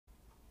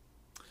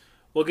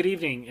Well, good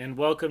evening and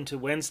welcome to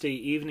Wednesday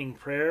evening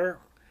prayer.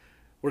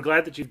 We're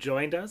glad that you've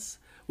joined us.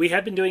 We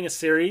had been doing a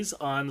series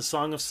on the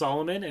Song of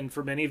Solomon, and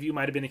for many of you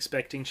might have been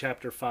expecting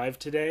chapter 5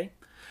 today.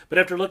 But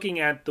after looking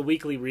at the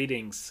weekly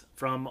readings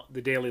from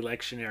the daily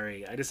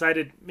lectionary, I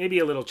decided maybe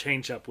a little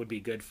change up would be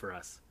good for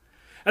us.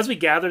 As we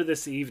gather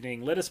this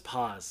evening, let us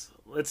pause.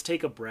 Let's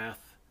take a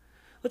breath.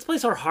 Let's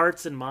place our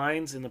hearts and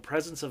minds in the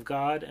presence of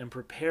God and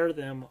prepare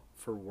them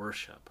for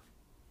worship.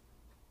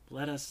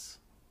 Let us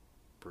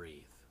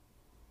breathe.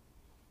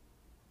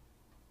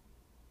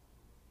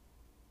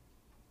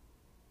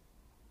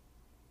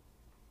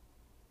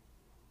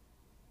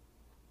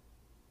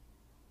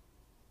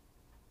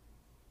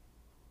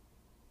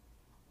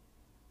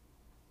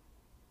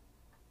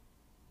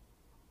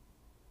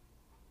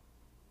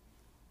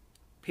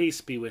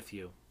 Peace be with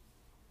you.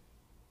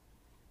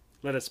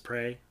 Let us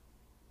pray.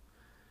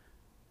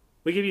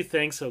 We give you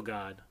thanks, O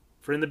God,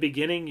 for in the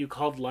beginning you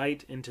called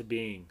light into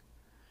being,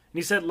 and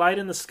you set light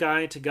in the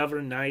sky to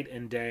govern night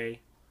and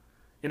day.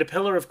 In a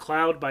pillar of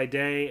cloud by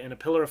day and a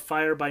pillar of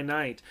fire by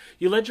night,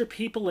 you led your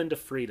people into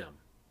freedom.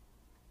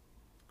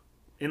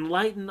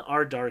 Enlighten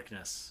our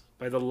darkness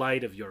by the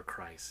light of your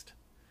Christ.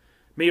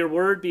 May your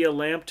word be a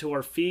lamp to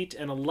our feet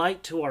and a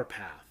light to our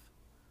path.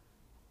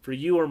 For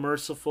you are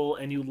merciful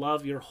and you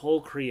love your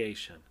whole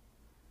creation.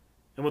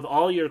 And with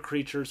all your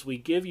creatures we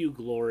give you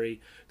glory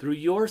through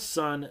your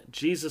Son,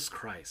 Jesus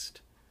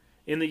Christ,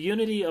 in the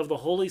unity of the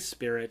Holy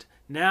Spirit,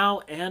 now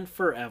and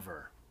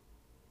forever.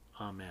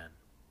 Amen.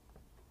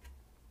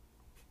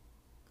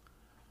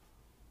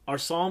 Our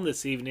psalm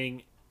this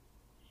evening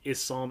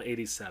is Psalm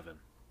 87.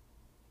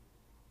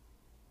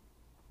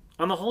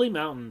 On the holy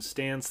mountain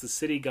stands the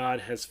city God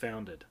has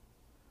founded.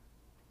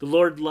 The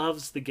Lord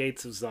loves the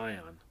gates of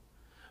Zion,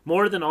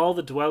 more than all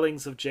the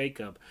dwellings of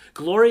Jacob.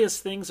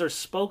 Glorious things are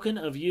spoken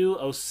of you,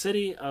 O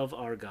city of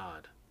our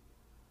God.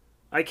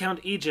 I count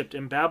Egypt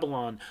and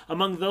Babylon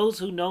among those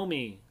who know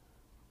me.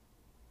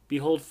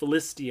 Behold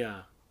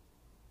Philistia,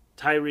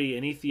 Tyre,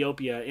 and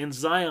Ethiopia. In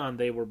Zion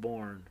they were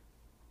born.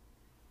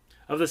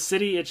 Of the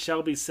city it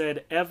shall be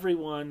said,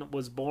 everyone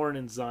was born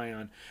in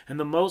Zion, and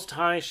the Most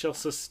High shall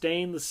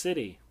sustain the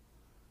city.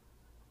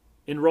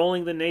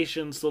 Enrolling the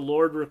nations, the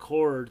Lord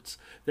records,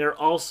 there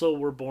also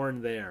were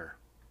born there.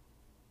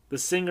 The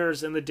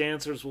singers and the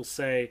dancers will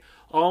say,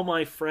 all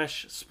my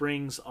fresh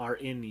springs are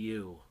in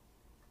you.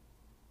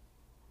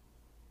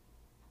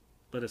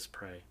 Let us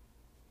pray.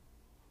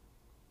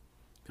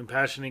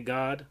 Compassionate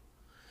God,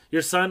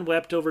 your Son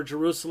wept over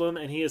Jerusalem,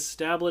 and he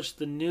established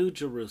the new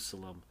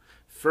Jerusalem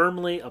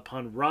firmly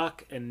upon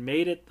rock and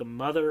made it the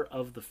mother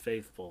of the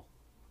faithful.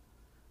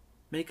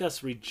 Make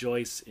us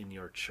rejoice in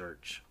your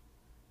church,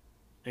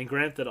 and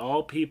grant that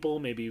all people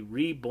may be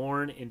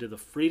reborn into the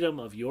freedom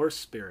of your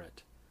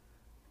Spirit,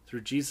 through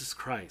Jesus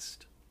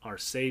Christ, our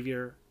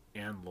Savior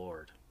and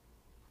Lord.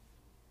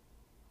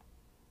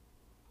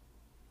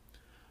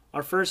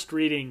 Our first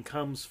reading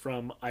comes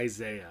from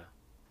Isaiah.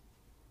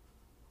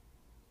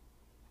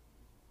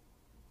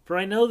 For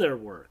I know their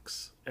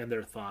works and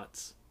their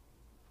thoughts.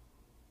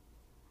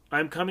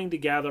 I am coming to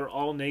gather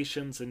all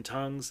nations and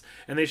tongues,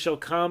 and they shall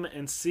come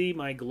and see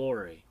my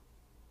glory.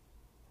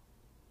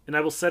 And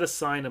I will set a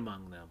sign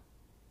among them.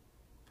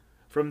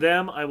 From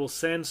them I will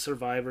send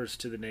survivors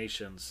to the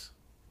nations,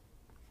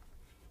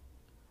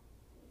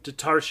 to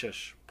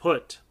Tarshish,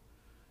 Put,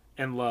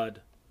 and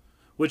Lud,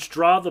 which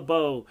draw the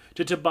bow,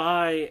 to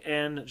Tobai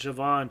and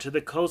Javan, to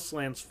the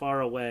coastlands far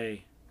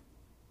away,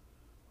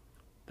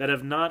 that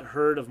have not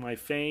heard of my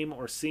fame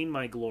or seen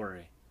my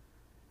glory.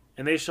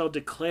 And they shall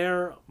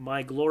declare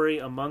my glory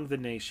among the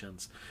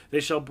nations. They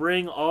shall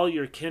bring all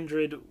your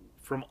kindred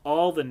from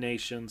all the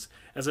nations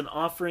as an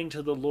offering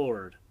to the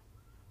Lord,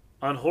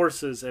 on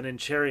horses and in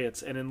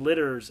chariots and in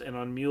litters and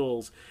on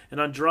mules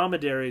and on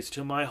dromedaries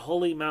to my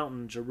holy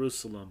mountain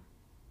Jerusalem,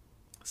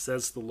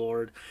 says the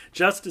Lord,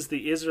 just as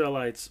the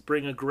Israelites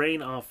bring a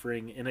grain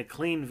offering in a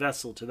clean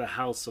vessel to the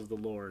house of the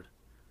Lord.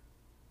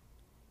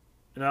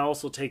 And I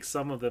also take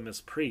some of them as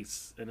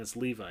priests and as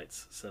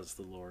Levites, says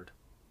the Lord.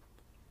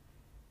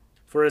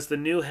 For as the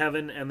new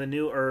heaven and the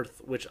new earth,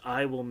 which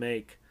I will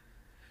make,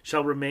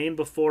 shall remain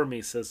before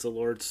me, says the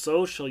Lord,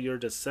 so shall your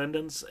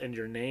descendants and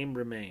your name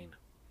remain.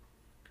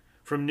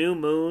 From new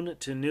moon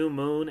to new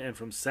moon and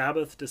from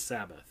Sabbath to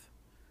Sabbath,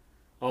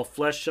 all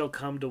flesh shall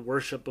come to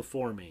worship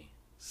before me,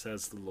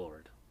 says the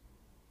Lord.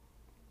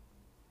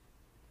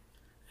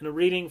 And a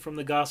reading from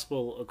the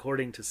Gospel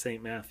according to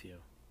St. Matthew.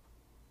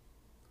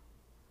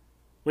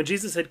 When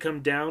Jesus had come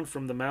down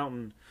from the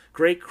mountain,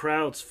 great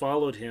crowds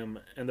followed him,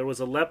 and there was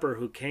a leper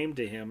who came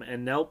to him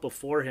and knelt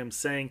before him,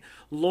 saying,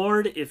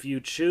 Lord, if you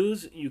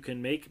choose, you can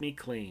make me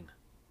clean.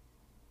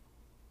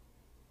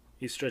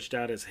 He stretched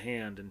out his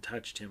hand and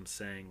touched him,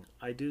 saying,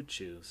 I do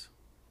choose.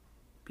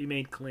 Be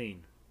made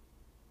clean.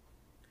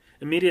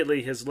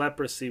 Immediately his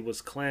leprosy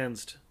was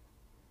cleansed.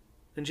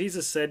 Then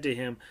Jesus said to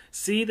him,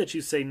 see that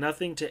you say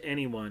nothing to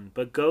anyone,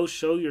 but go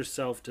show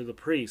yourself to the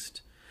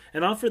priest,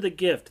 and offer the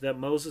gift that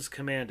Moses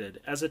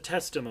commanded as a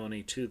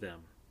testimony to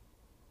them.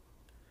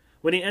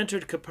 When he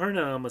entered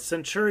Capernaum, a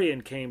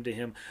centurion came to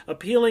him,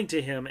 appealing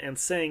to him and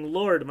saying,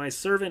 "Lord, my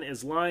servant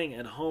is lying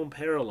at home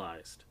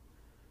paralyzed,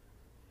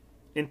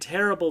 in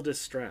terrible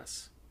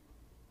distress."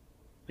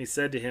 He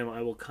said to him,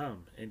 "I will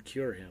come and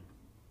cure him."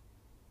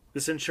 The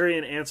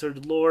centurion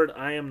answered, "Lord,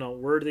 I am not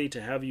worthy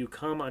to have you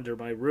come under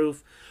my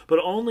roof, but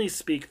only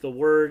speak the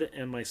word,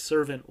 and my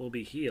servant will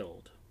be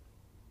healed.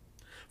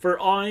 For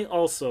I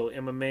also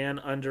am a man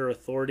under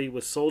authority,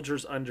 with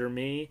soldiers under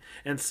me,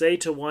 and say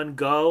to one,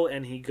 'Go,'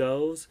 and he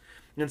goes,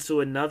 and to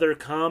another,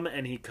 'Come,'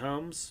 and he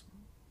comes,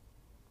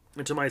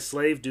 and to my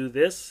slave, 'Do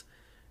this,'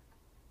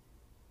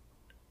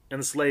 and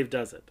the slave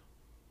does it."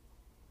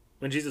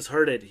 When Jesus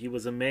heard it, he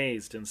was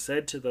amazed, and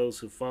said to those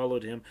who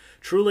followed him,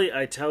 "Truly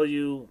I tell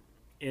you,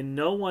 in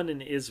no one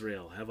in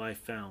Israel have I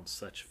found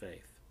such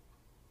faith.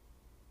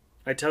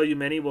 I tell you,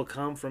 many will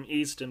come from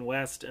east and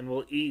west, and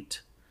will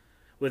eat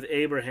with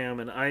Abraham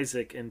and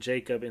Isaac and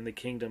Jacob in the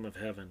kingdom of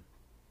heaven.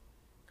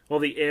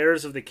 While the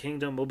heirs of the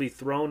kingdom will be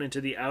thrown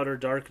into the outer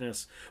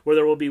darkness, where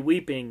there will be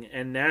weeping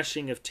and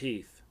gnashing of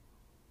teeth."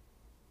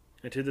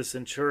 And to the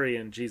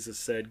centurion Jesus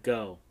said,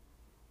 "Go,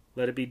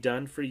 let it be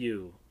done for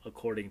you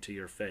according to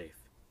your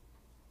faith."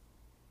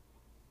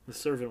 The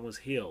servant was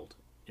healed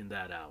in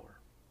that hour.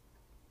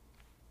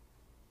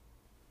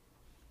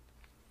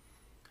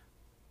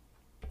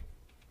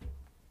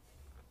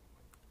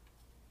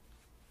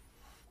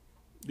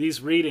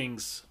 These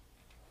readings,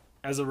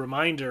 as a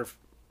reminder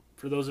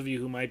for those of you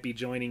who might be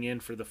joining in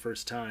for the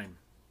first time,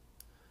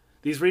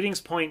 these readings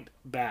point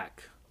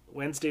back.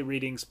 Wednesday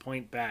readings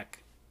point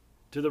back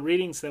to the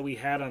readings that we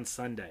had on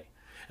Sunday,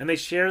 and they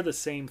share the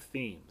same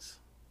themes.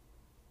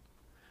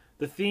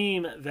 The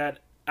theme that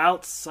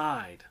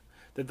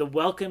the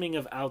welcoming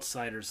of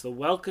outsiders, the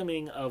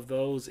welcoming of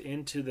those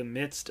into the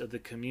midst of the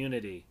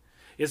community,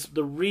 is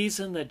the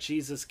reason that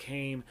Jesus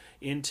came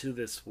into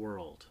this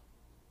world.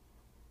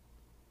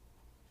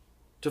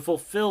 To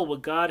fulfill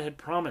what God had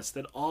promised,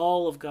 that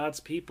all of God's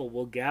people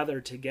will gather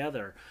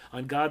together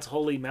on God's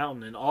holy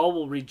mountain, and all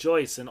will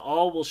rejoice, and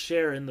all will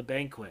share in the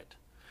banquet,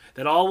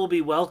 that all will be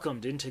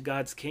welcomed into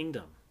God's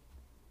kingdom.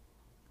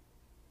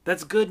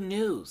 That's good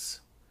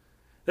news.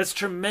 That's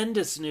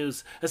tremendous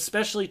news,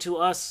 especially to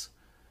us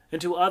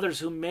and to others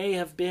who may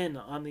have been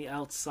on the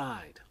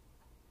outside,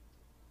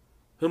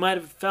 who might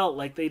have felt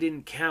like they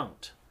didn't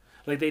count,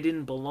 like they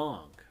didn't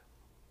belong.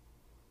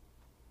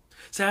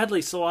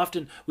 Sadly, so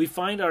often we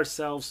find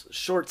ourselves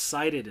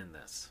short-sighted in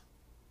this.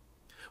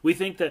 We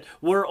think that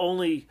we're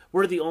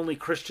the only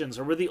Christians,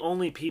 or we're the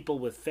only people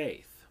with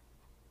faith.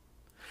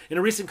 In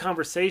a recent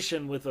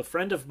conversation with a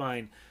friend of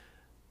mine,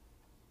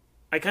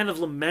 I kind of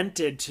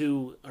lamented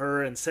to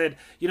her and said,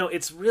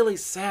 it's really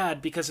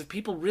sad, because if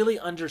people really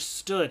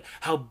understood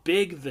how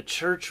big the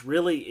church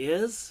really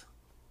is,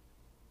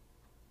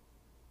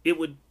 it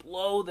would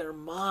blow their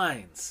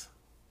minds.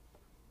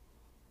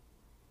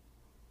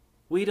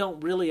 We don't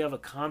really have a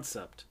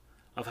concept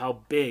of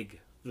how big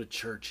the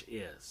church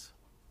is.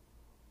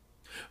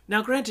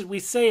 Now, granted, we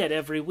say it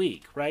every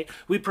week, right?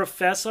 We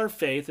profess our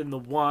faith in the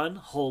one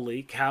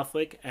holy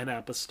Catholic and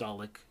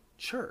Apostolic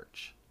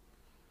Church.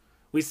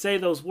 We say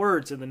those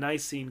words in the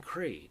Nicene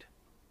Creed.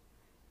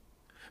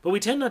 But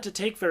we tend not to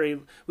take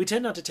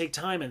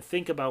time and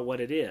think about what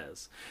it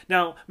is.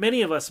 Now,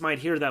 many of us might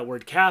hear that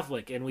word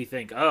Catholic and we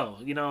think,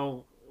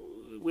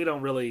 we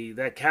don't really,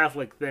 that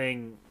Catholic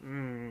thing,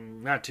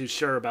 not too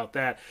sure about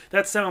that.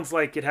 That sounds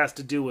like it has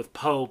to do with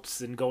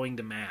popes and going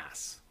to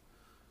Mass.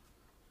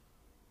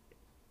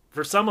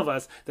 For some of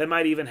us, that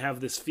might even have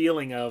this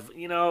feeling of,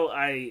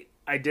 I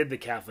did the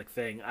Catholic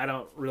thing. I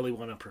don't really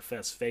want to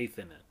profess faith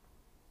in it.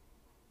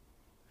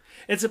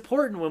 It's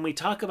important when we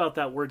talk about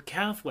that word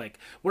Catholic,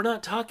 we're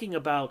not talking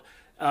about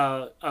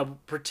a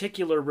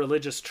particular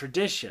religious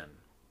tradition.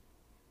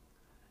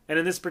 And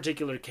in this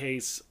particular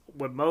case,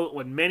 what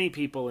many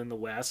people in the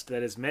West,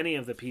 that is many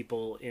of the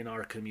people in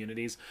our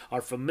communities,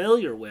 are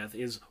familiar with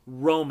is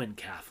Roman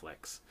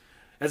Catholics,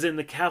 as in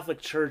the Catholic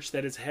Church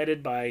that is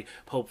headed by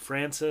Pope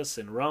Francis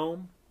in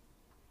Rome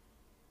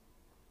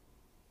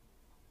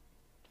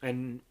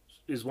and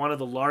is one of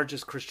the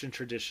largest Christian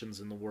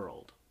traditions in the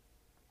world.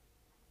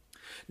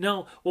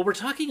 Now, what we're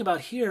talking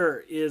about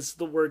here is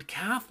the word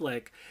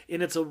Catholic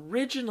in its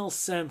original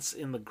sense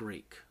in the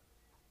Greek.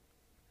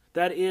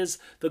 That is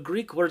the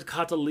Greek word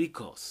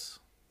katolikos,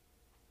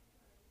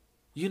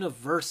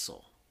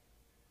 universal.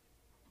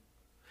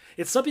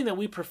 It's something that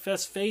we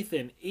profess faith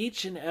in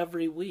each and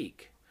every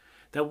week,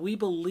 that we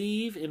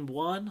believe in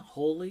one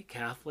holy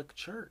Catholic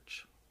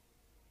Church.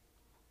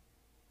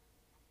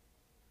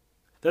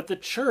 That the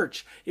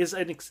church is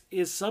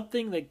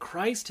something that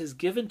Christ has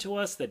given to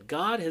us, that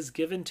God has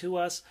given to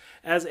us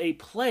as a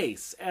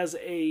place, as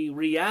a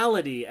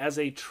reality, as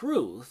a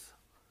truth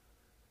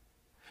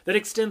that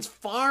extends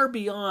far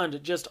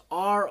beyond just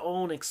our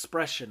own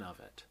expression of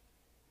it.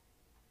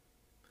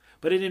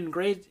 But it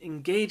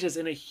engages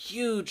in a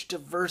huge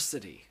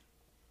diversity,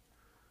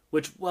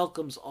 which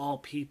welcomes all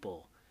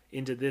people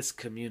into this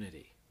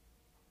community,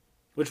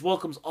 which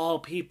welcomes all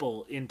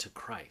people into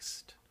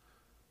Christ.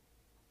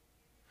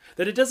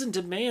 That it doesn't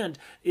demand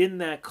in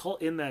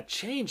that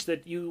change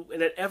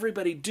that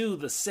everybody do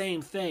the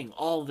same thing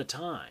all the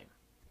time.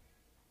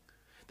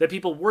 That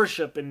people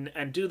worship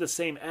and do the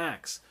same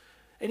acts.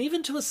 And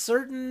even to a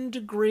certain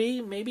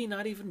degree, maybe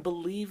not even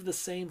believe the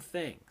same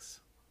things.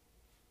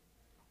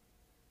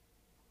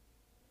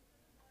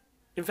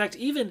 In fact,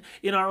 even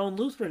in our own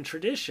Lutheran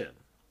tradition,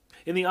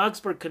 in the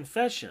Augsburg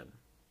Confession,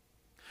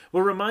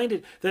 we're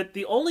reminded that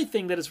the only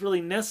thing that is really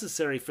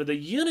necessary for the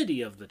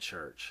unity of the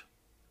church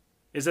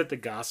is that the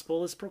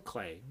gospel is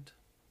proclaimed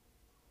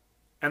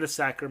and the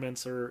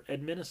sacraments are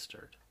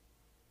administered.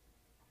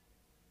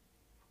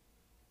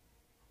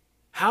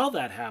 How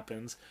that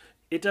happens,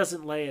 it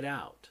doesn't lay it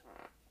out.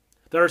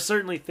 There are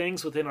certainly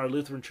things within our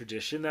Lutheran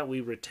tradition that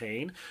we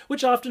retain,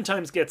 which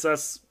oftentimes gets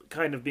us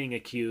kind of being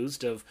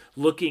accused of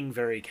looking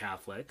very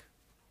Catholic,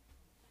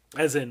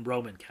 as in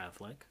Roman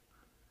Catholic.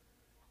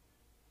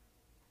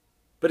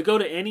 But go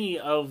to any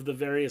of the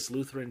various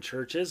Lutheran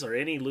churches or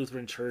any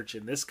Lutheran church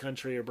in this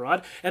country or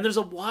abroad, and there's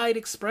a wide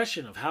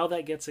expression of how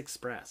that gets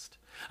expressed,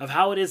 of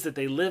how it is that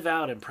they live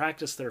out and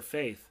practice their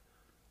faith.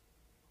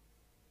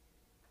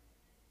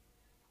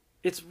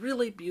 It's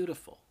really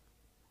beautiful.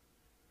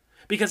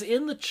 Because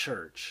in the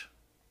church,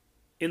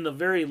 in the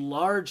very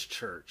large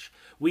church,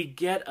 we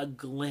get a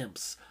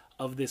glimpse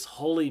of this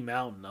holy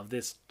mountain, of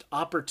this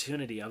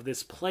opportunity, of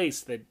this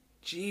place that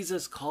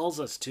Jesus calls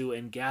us to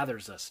and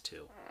gathers us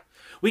to.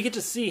 We get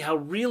to see how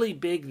really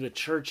big the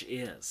church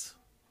is.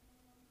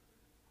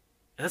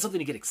 And that's something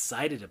to get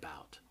excited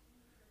about.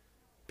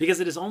 Because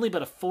it is only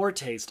but a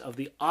foretaste of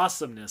the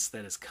awesomeness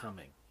that is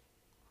coming.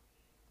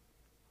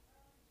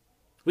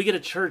 We get a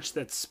church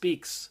that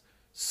speaks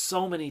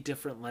so many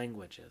different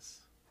languages.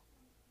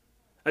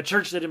 A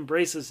church that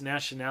embraces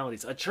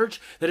nationalities. A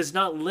church that is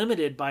not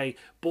limited by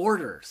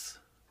borders.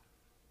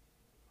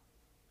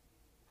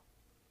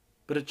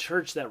 But a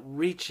church that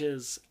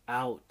reaches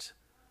out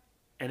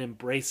and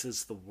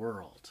embraces the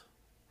world.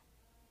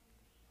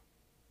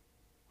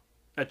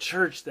 A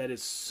church that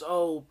is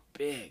so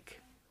big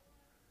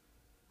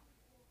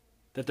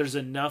that there's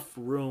enough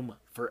room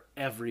for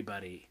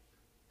everybody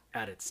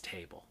at its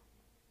table.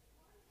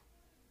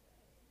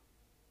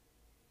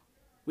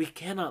 We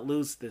cannot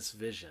lose this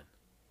vision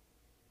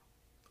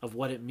of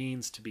what it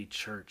means to be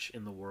church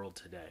in the world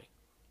today.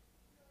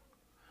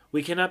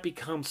 We cannot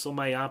become so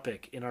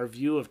myopic in our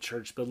view of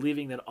church,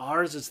 believing that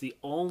ours is the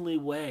only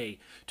way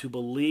to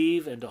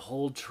believe and to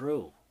hold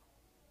true.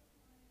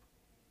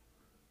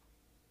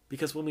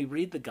 Because when we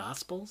read the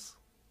Gospels,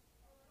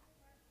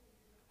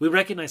 we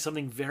recognize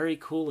something very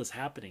cool is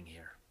happening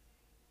here.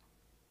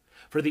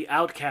 For the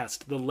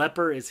outcast, the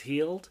leper is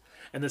healed,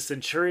 and the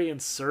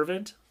centurion's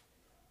servant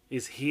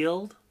is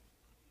healed.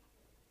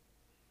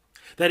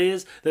 That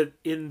is, that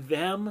in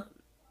them,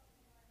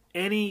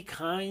 any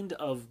kind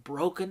of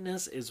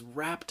brokenness is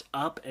wrapped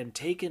up and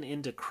taken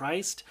into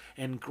Christ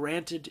and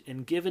granted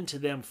and given to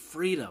them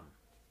freedom.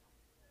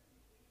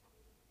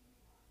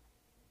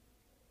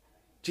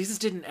 Jesus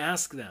didn't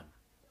ask them,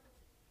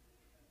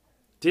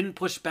 didn't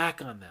push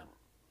back on them,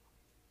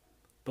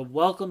 but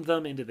welcomed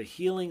them into the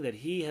healing that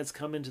he has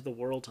come into the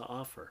world to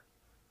offer.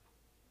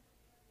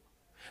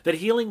 That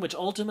healing which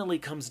ultimately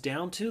comes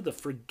down to the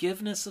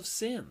forgiveness of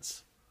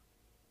sins.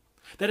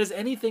 That is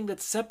anything that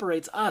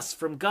separates us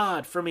from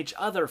God, from each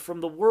other,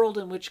 from the world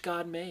in which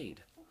God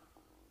made.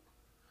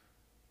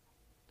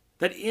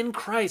 That in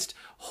Christ,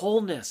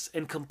 wholeness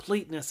and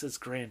completeness is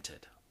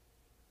granted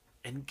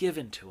and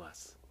given to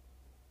us.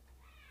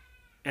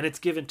 And it's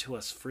given to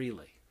us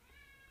freely.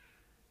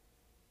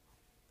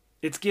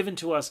 It's given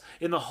to us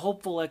in the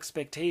hopeful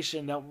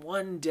expectation that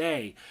one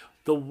day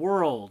the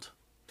world,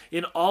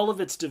 in all of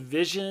its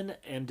division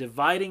and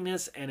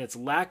dividingness and its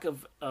lack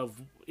of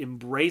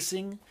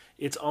embracing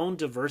its own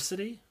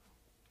diversity,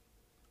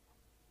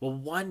 will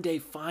one day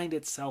find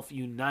itself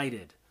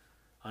united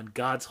on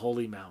God's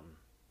holy mountain.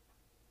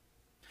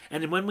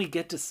 And when we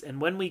get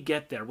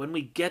there, when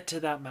we get to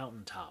that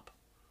mountaintop,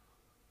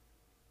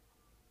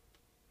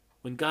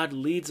 when God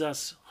leads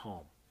us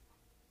home,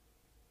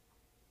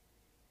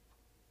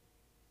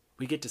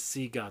 we get to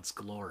see God's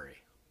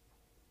glory.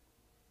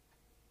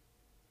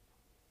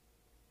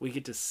 We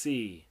get to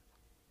see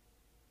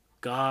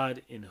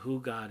God in who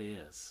God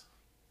is.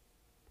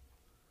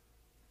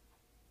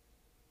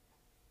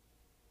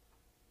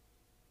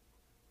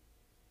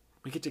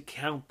 We get to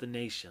count the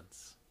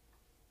nations,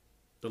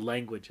 the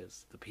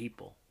languages, the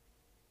people.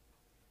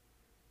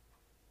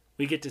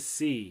 We get to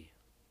see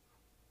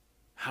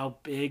how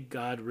big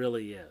God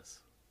really is.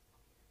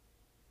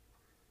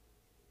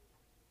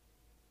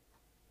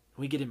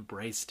 We get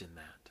embraced in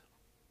that.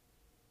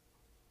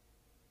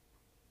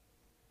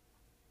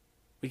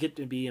 We get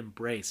to be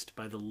embraced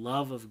by the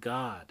love of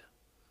God,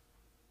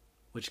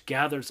 which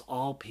gathers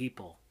all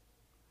people,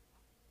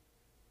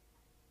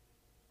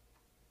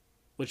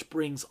 which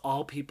brings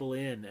all people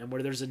in, and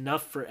where there's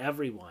enough for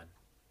everyone.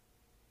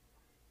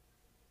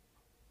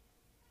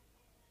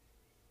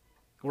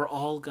 Where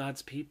all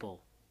God's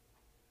people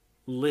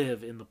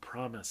live in the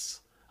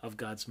promise of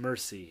God's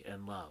mercy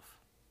and love.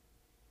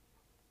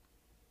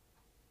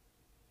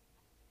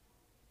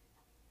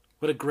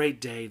 What a great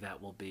day that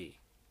will be.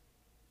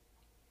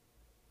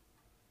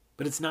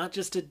 But it's not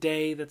just a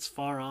day that's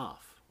far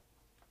off.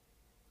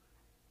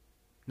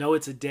 No,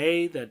 it's a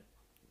day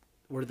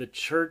where the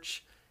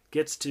church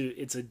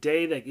it's a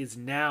day that is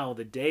now,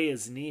 the day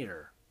is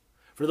near.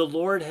 For the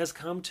Lord has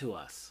come to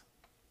us.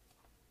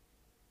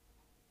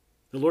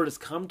 The Lord has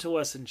come to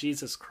us in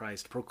Jesus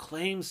Christ,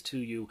 proclaims to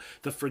you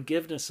the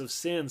forgiveness of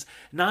sins,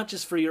 not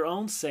just for your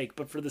own sake,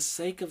 but for the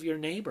sake of your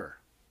neighbor.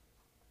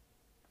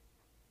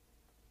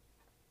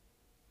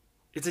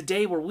 It's a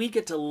day where we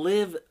get to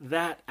live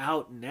that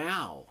out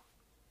now.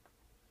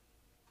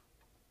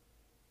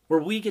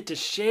 Where we get to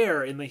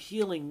share in the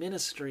healing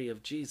ministry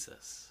of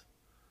Jesus.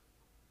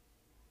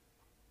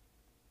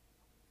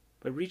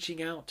 By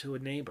reaching out to a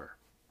neighbor.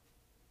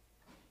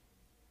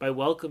 By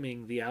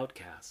welcoming the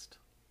outcast.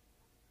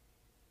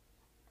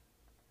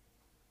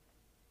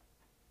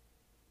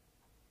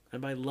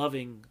 And by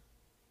loving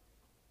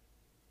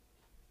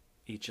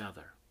each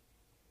other.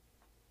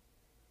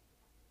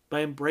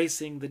 By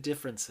embracing the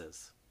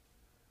differences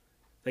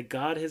that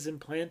God has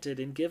implanted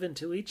and given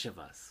to each of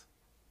us.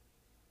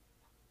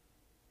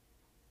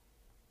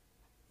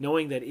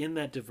 Knowing that in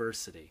that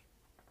diversity,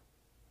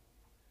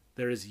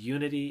 there is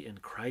unity in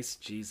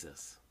Christ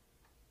Jesus.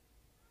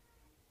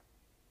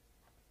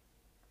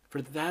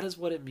 For that is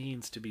what it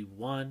means to be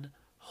one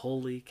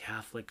holy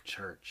Catholic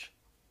Church.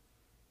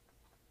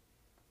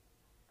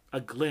 A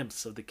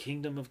glimpse of the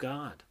kingdom of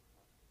God.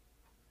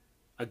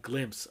 A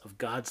glimpse of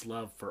God's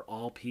love for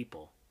all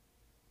people.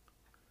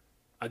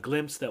 A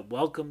glimpse that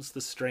welcomes the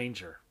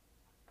stranger,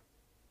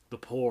 the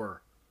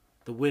poor,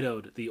 the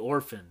widowed, the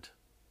orphaned.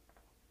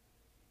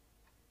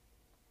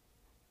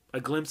 A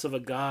glimpse of a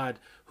God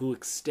who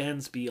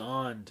extends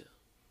beyond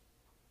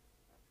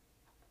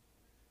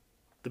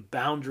the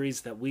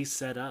boundaries that we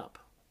set up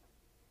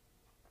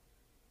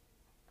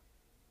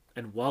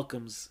and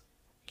welcomes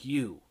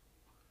you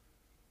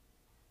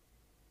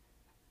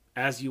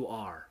as you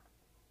are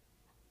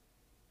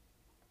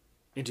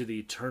into the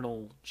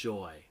eternal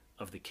joy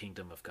of the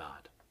kingdom of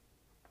God.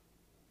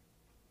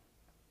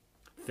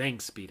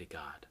 Thanks be to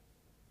God.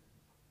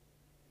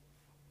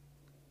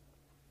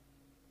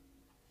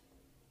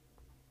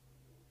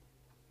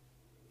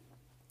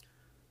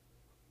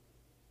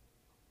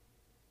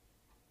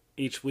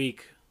 Each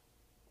week,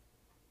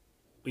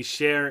 we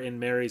share in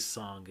Mary's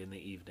song in the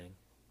evening.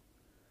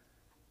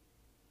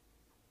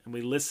 And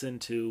we listen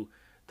to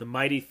the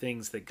mighty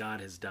things that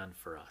God has done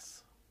for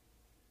us.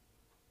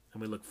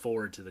 And we look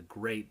forward to the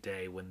great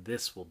day when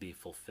this will be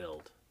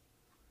fulfilled.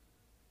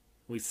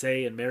 We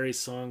say in Mary's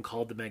song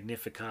called the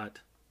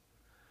Magnificat,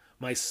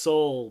 "My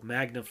soul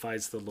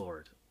magnifies the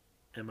Lord,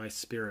 and my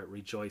spirit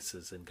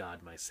rejoices in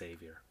God my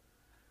Savior.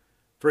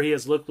 For he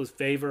has looked with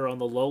favor on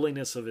the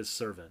lowliness of his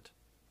servant.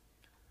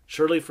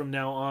 Surely from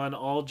now on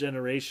all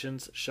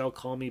generations shall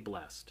call me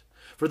blessed.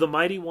 For the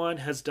Mighty One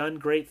has done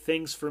great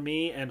things for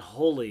me, and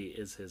holy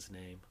is his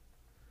name.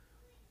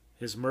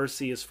 His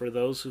mercy is for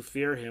those who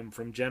fear him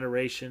from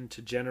generation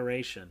to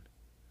generation.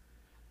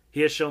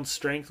 He has shown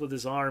strength with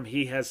his arm.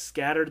 He has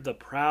scattered the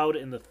proud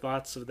in the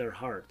thoughts of their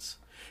hearts.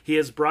 He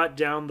has brought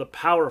down the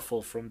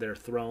powerful from their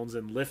thrones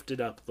and lifted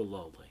up the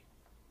lowly.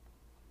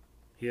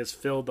 He has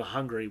filled the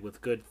hungry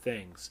with good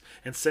things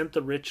and sent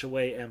the rich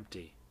away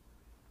empty.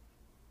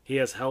 He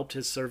has helped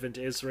his servant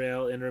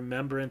Israel in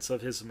remembrance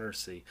of his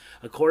mercy,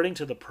 according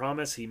to the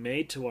promise he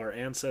made to our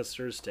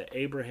ancestors, to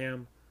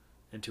Abraham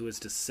and to his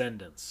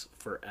descendants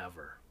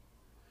forever.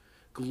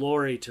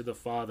 Glory to the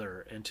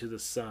Father, and to the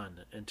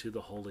Son, and to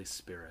the Holy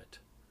Spirit,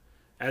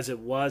 as it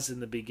was in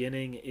the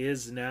beginning,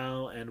 is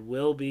now, and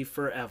will be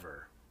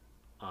forever.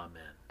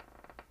 Amen."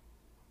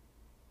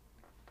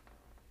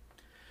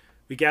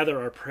 We gather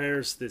our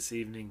prayers this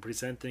evening,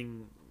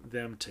 presenting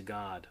them to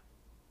God.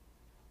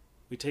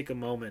 We take a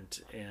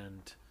moment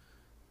and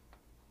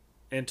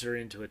enter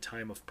into a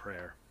time of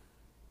prayer.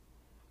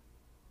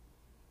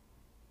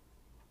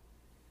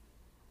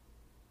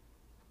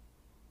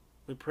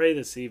 We pray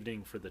this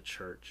evening for the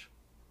church,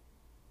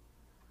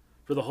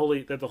 for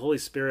that the Holy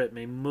Spirit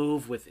may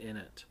move within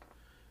it,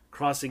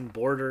 crossing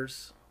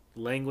borders,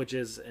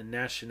 languages, and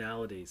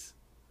nationalities,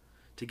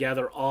 to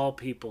gather all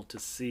people to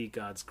see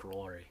God's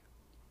glory.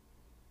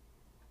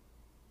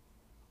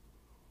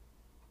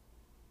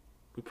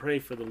 We pray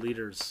for the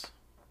leaders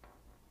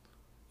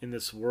in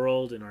this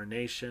world, in our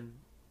nation,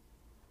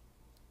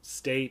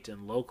 state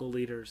and local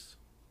leaders.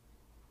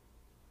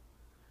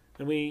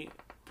 And we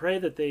pray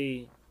that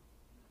they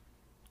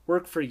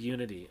work for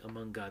unity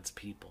among God's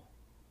people,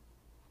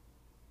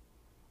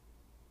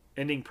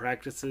 ending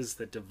practices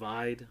that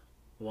divide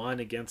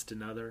one against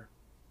another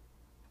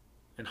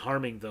and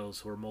harming those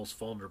who are most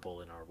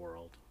vulnerable in our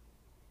world.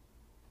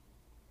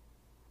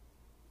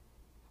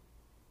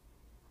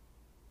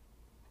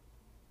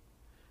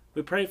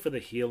 We pray for the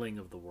healing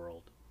of the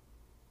world,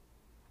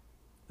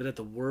 that at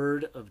the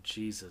word of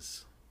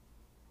Jesus,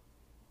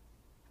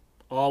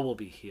 all will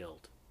be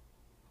healed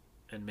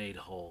and made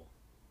whole.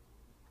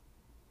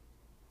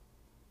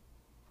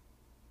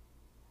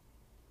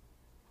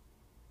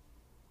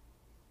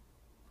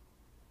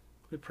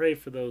 We pray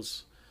for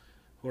those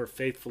who are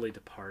faithfully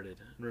departed,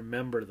 and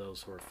remember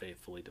those who are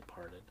faithfully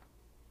departed,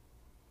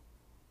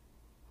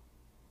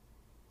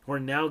 who are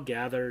now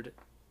gathered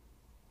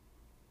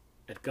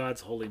at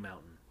God's holy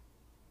mountain,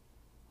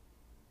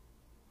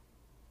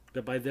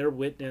 that by their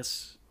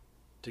witness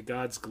to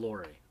God's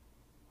glory,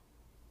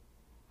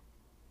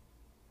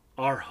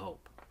 our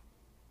hope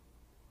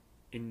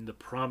in the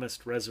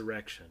promised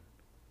resurrection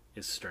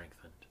is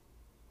strengthened.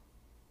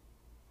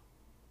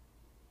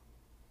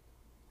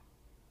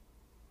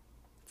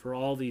 For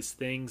all these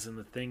things and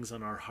the things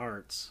on our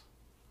hearts,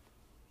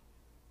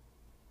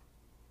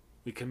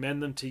 we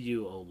commend them to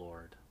you, O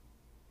Lord.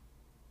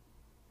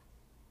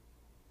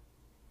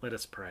 Let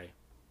us pray.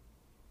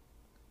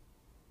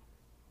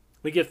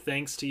 We give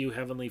thanks to you,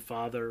 Heavenly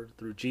Father,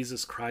 through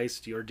Jesus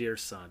Christ, your dear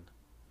Son,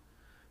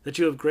 that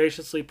you have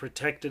graciously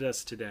protected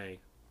us today.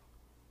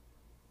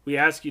 We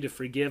ask you to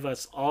forgive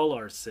us all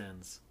our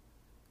sins,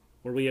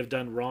 where we have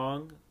done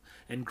wrong,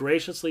 and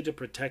graciously to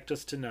protect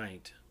us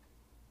tonight.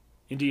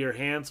 Into your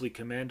hands we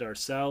commend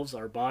ourselves,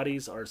 our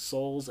bodies, our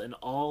souls, and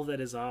all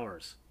that is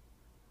ours.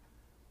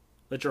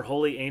 Let your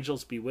holy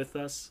angels be with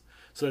us,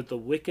 so that the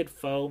wicked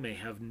foe may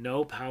have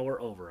no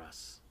power over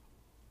us.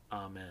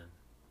 Amen.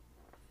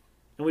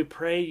 And we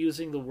pray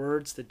using the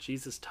words that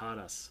Jesus taught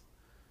us,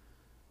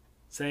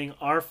 saying,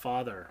 Our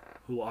Father,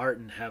 who art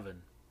in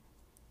heaven,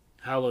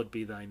 hallowed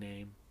be thy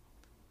name.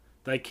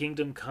 Thy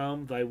kingdom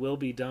come, thy will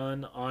be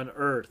done, on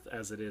earth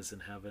as it is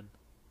in heaven.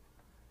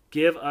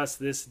 Give us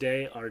this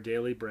day our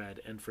daily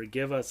bread, and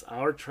forgive us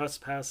our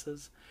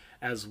trespasses,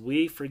 as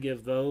we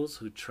forgive those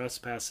who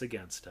trespass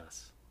against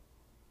us.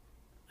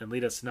 And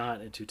lead us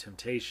not into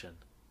temptation,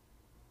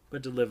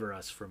 but deliver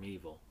us from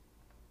evil.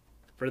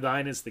 For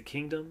thine is the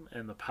kingdom,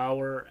 and the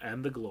power,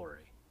 and the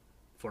glory,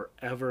 for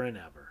ever and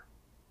ever.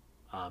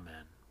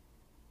 Amen.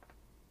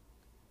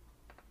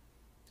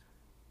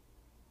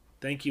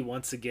 Thank you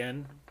once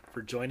again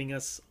for joining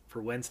us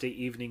for Wednesday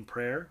evening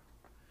prayer.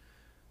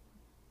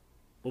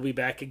 We'll be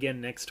back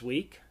again next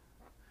week,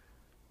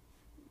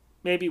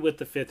 maybe with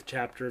the 5th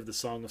chapter of the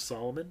Song of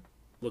Solomon.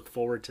 Look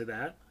forward to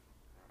that.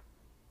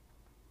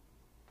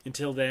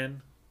 Until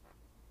then,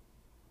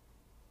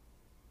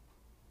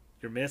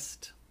 you're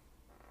missed,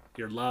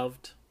 you're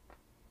loved.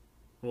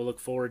 We'll look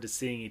forward to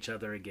seeing each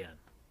other again.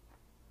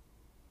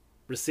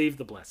 Receive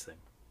the blessing.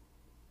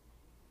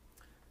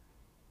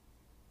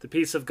 The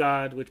peace of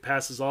God, which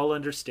passes all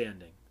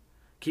understanding,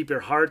 keep your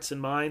hearts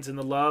and minds in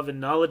the love and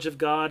knowledge of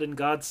God and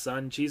God's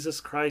Son,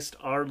 Jesus Christ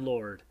our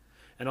Lord,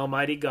 and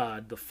Almighty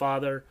God, the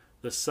Father,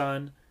 the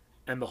Son,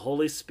 and the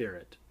Holy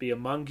Spirit, be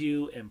among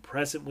you and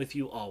present with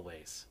you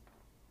always.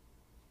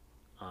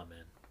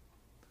 Amen.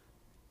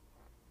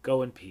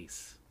 Go in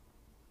peace.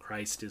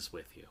 Christ is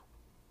with you.